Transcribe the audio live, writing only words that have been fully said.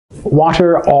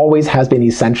Water always has been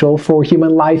essential for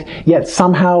human life, yet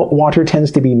somehow water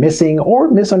tends to be missing or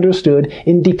misunderstood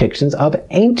in depictions of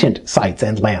ancient sites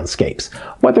and landscapes,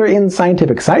 whether in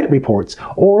scientific site reports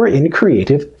or in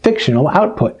creative fictional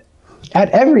output. At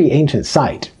every ancient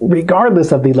site,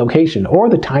 regardless of the location or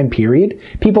the time period,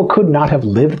 people could not have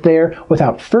lived there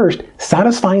without first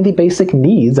satisfying the basic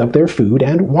needs of their food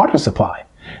and water supply.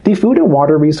 The food and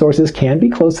water resources can be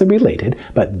closely related,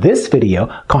 but this video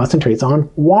concentrates on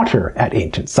water at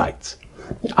ancient sites.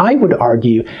 I would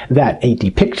argue that a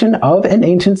depiction of an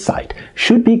ancient site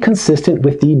should be consistent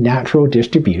with the natural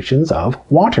distributions of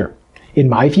water. In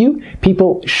my view,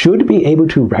 people should be able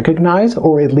to recognize,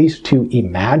 or at least to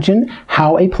imagine,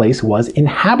 how a place was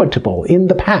inhabitable in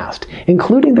the past,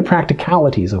 including the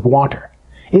practicalities of water.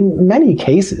 In many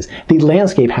cases, the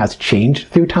landscape has changed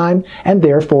through time, and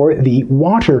therefore the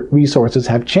water resources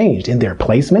have changed in their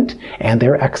placement and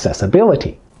their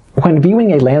accessibility. When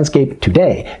viewing a landscape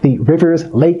today, the rivers,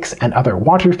 lakes, and other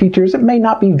water features may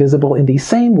not be visible in the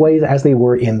same ways as they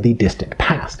were in the distant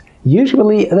past.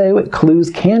 Usually, though,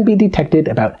 clues can be detected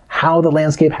about how the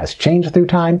landscape has changed through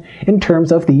time in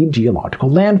terms of the geological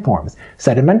landforms,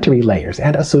 sedimentary layers,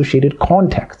 and associated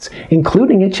contexts,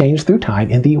 including a change through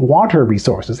time in the water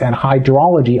resources and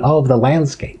hydrology of the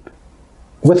landscape.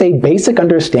 With a basic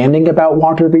understanding about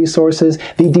water resources,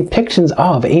 the depictions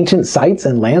of ancient sites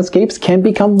and landscapes can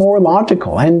become more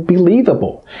logical and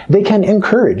believable. They can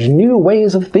encourage new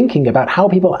ways of thinking about how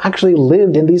people actually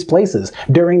lived in these places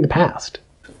during the past.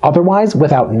 Otherwise,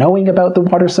 without knowing about the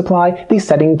water supply, the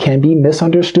setting can be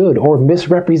misunderstood or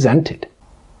misrepresented.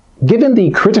 Given the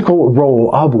critical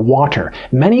role of water,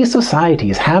 many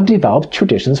societies have developed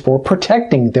traditions for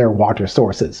protecting their water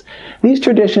sources. These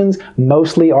traditions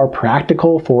mostly are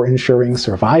practical for ensuring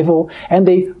survival, and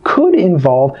they could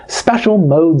involve special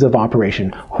modes of operation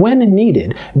when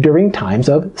needed during times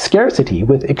of scarcity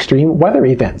with extreme weather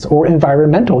events or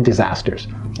environmental disasters,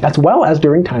 as well as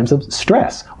during times of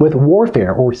stress with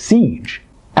warfare or siege.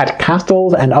 At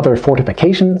castles and other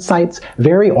fortification sites,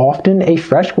 very often a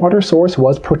freshwater source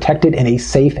was protected in a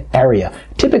safe area,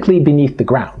 typically beneath the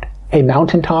ground. A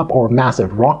mountaintop or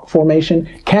massive rock formation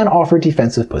can offer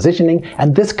defensive positioning,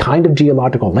 and this kind of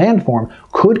geological landform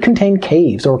could contain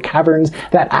caves or caverns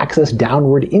that access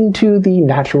downward into the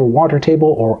natural water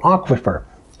table or aquifer.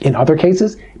 In other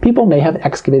cases, people may have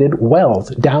excavated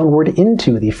wells downward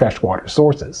into the freshwater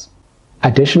sources.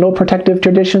 Additional protective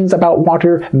traditions about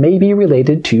water may be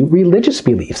related to religious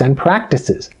beliefs and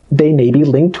practices. They may be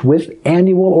linked with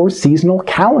annual or seasonal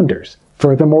calendars.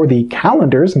 Furthermore, the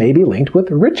calendars may be linked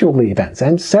with ritual events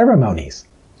and ceremonies.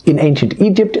 In ancient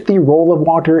Egypt, the role of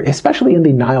water, especially in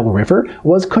the Nile River,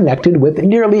 was connected with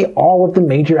nearly all of the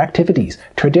major activities,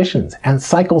 traditions, and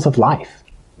cycles of life.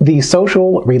 The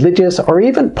social, religious, or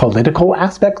even political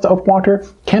aspects of water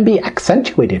can be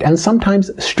accentuated and sometimes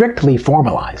strictly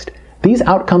formalized. These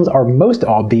outcomes are most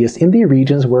obvious in the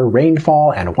regions where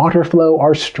rainfall and water flow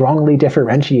are strongly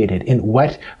differentiated in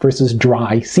wet versus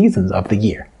dry seasons of the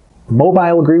year.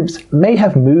 Mobile groups may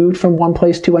have moved from one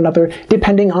place to another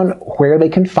depending on where they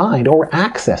can find or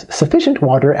access sufficient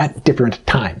water at different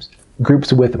times.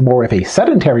 Groups with more of a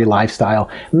sedentary lifestyle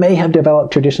may have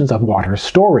developed traditions of water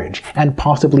storage and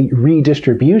possibly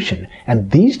redistribution,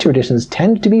 and these traditions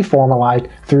tend to be formalized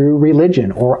through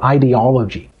religion or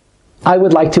ideology. I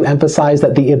would like to emphasize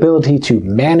that the ability to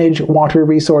manage water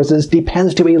resources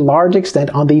depends to a large extent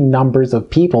on the numbers of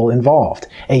people involved.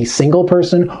 A single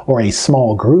person or a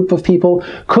small group of people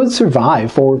could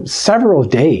survive for several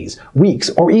days, weeks,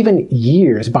 or even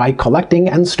years by collecting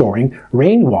and storing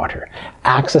rainwater,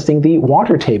 accessing the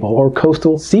water table or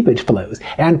coastal seepage flows,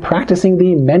 and practicing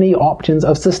the many options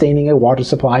of sustaining a water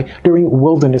supply during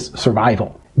wilderness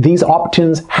survival. These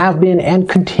options have been and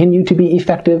continue to be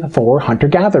effective for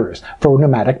hunter-gatherers, for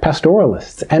nomadic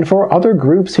pastoralists, and for other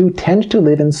groups who tend to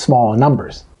live in small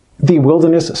numbers. The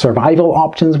wilderness survival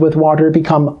options with water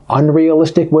become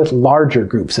unrealistic with larger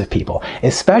groups of people,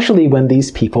 especially when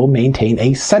these people maintain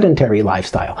a sedentary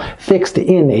lifestyle, fixed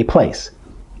in a place.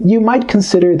 You might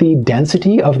consider the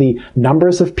density of the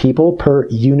numbers of people per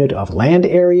unit of land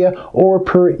area or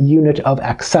per unit of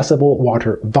accessible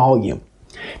water volume.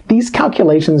 These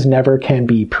calculations never can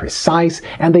be precise,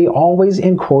 and they always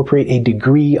incorporate a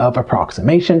degree of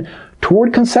approximation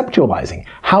toward conceptualizing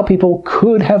how people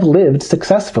could have lived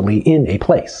successfully in a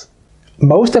place.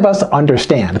 Most of us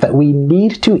understand that we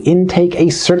need to intake a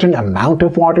certain amount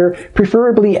of water,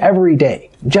 preferably every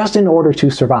day, just in order to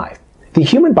survive. The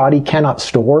human body cannot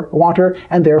store water,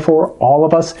 and therefore all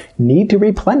of us need to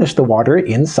replenish the water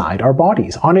inside our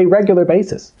bodies on a regular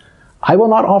basis. I will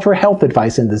not offer health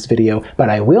advice in this video, but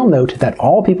I will note that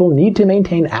all people need to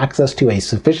maintain access to a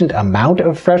sufficient amount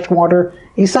of fresh water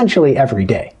essentially every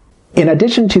day. In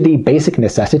addition to the basic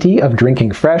necessity of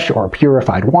drinking fresh or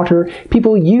purified water,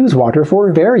 people use water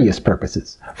for various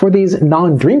purposes. For these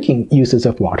non-drinking uses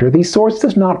of water, the source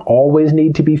does not always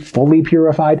need to be fully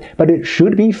purified, but it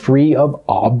should be free of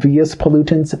obvious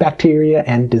pollutants, bacteria,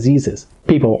 and diseases.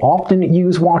 People often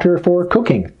use water for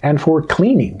cooking and for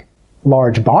cleaning.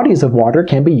 Large bodies of water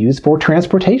can be used for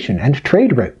transportation and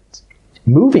trade routes.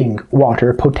 Moving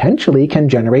water potentially can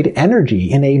generate energy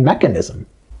in a mechanism.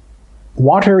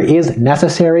 Water is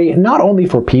necessary not only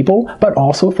for people, but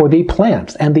also for the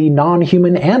plants and the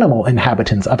non-human animal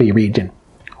inhabitants of a region.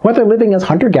 Whether living as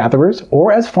hunter-gatherers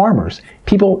or as farmers,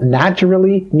 people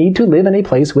naturally need to live in a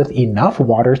place with enough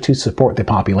water to support the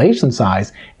population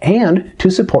size and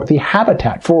to support the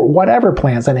habitat for whatever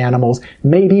plants and animals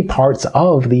may be parts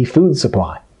of the food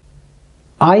supply.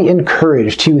 I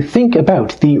encourage to think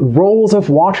about the roles of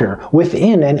water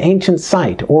within an ancient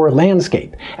site or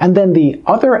landscape, and then the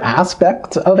other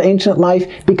aspects of ancient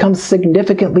life become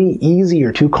significantly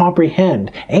easier to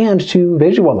comprehend and to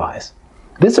visualize.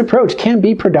 This approach can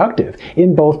be productive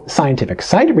in both scientific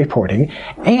site reporting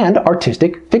and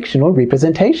artistic fictional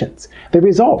representations. The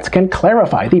results can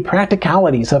clarify the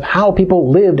practicalities of how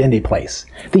people lived in a place.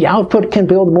 The output can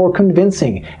build more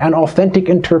convincing and authentic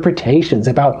interpretations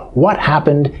about what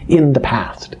happened in the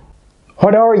past.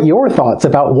 What are your thoughts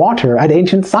about water at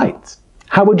ancient sites?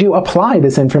 How would you apply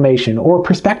this information or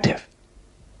perspective?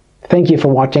 Thank you for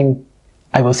watching.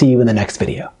 I will see you in the next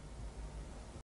video.